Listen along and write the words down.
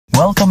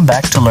Welcome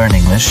back to Learn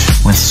English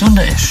with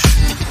Sunda-ish.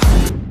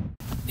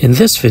 In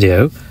this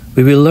video,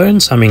 we will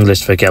learn some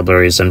English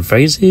vocabularies and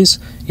phrases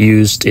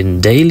used in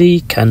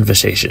daily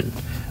conversation.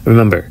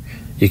 Remember,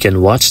 you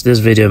can watch this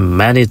video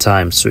many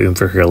times to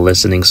improve your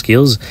listening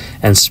skills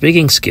and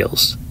speaking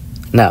skills.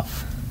 Now,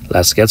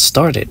 let's get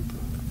started.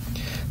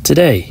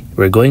 Today,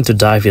 we're going to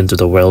dive into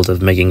the world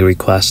of making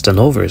requests and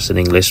offers in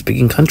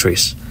English-speaking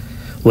countries.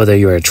 Whether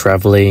you are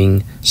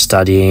traveling,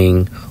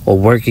 studying, or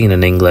working in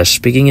an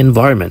English-speaking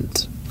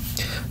environment,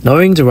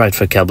 knowing the right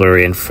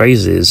vocabulary and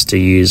phrases to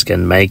use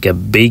can make a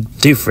big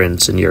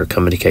difference in your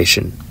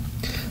communication.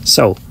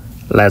 So,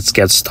 let's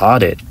get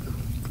started.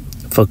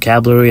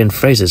 Vocabulary and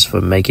phrases for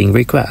making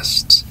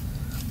requests.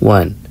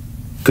 1.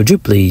 Could you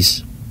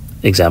please?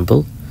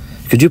 Example,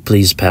 could you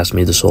please pass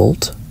me the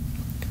salt?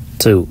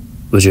 2.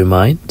 Would you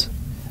mind?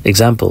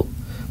 Example,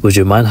 would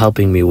you mind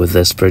helping me with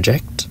this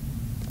project?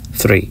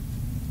 3.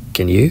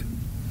 Can you?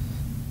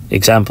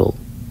 Example,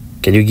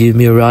 can you give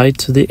me a ride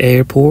to the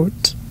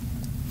airport?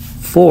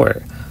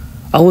 4.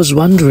 I was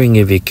wondering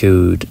if you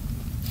could.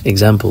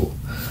 Example,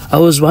 I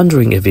was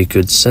wondering if you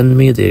could send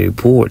me the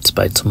report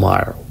by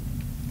tomorrow.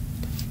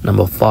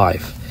 Number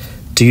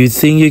 5. Do you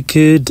think you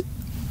could?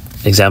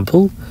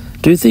 Example,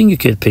 do you think you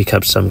could pick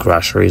up some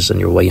groceries on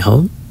your way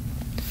home?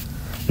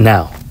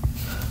 Now,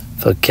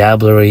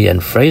 vocabulary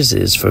and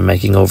phrases for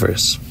making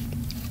offers.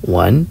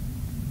 1.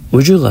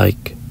 Would you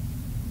like?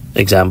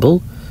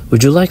 Example,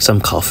 would you like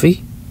some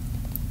coffee?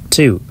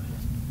 2.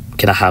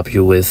 Can I help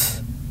you with?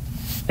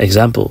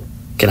 Example,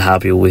 can I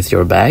help you with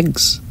your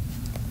bags?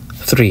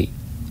 3.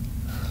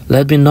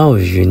 Let me know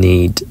if you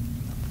need.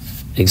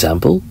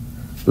 Example,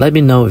 let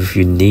me know if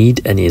you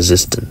need any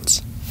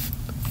assistance.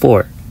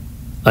 4.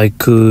 I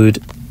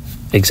could.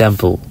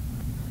 Example,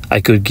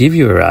 I could give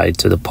you a ride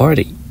to the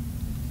party.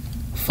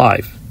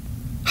 5.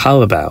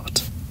 How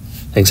about?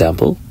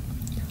 Example,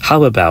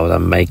 how about I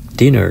make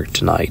dinner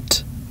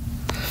tonight?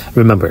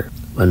 Remember,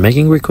 when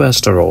making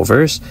requests or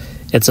offers,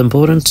 it's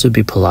important to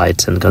be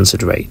polite and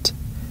considerate.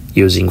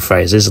 Using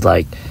phrases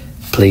like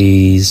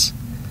please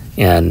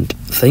and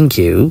thank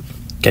you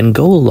can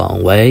go a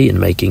long way in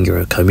making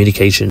your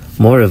communication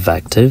more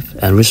effective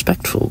and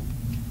respectful.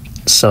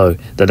 So,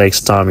 the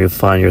next time you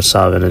find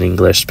yourself in an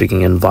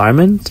English-speaking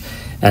environment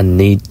and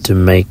need to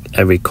make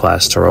a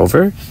request or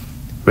offer,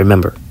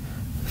 remember,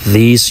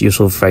 these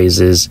useful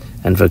phrases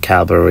and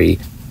vocabulary,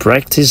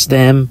 practice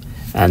them,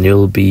 and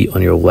you'll be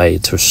on your way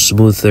to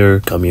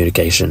smoother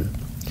communication.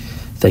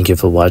 Thank you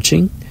for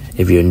watching.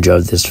 If you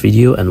enjoyed this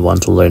video and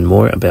want to learn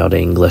more about the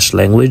English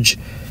language,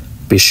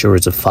 be sure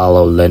to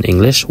follow Learn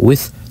English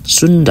with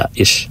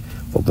Sunda-ish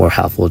for more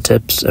helpful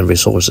tips and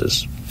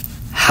resources.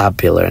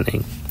 Happy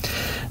learning!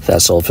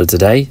 That's all for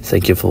today.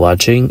 Thank you for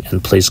watching,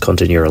 and please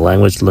continue your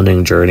language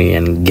learning journey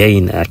and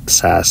gain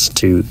access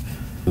to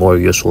more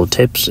useful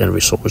tips and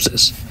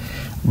resources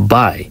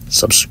by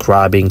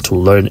subscribing to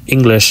Learn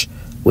English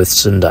with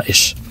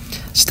Sunda-ish.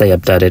 Stay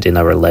updated in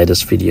our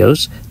latest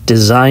videos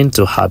designed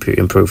to help you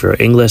improve your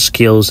English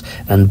skills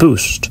and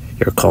boost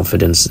your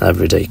confidence in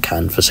everyday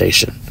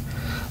conversation.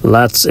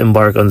 Let's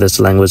embark on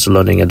this language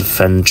learning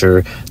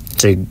adventure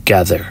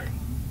together.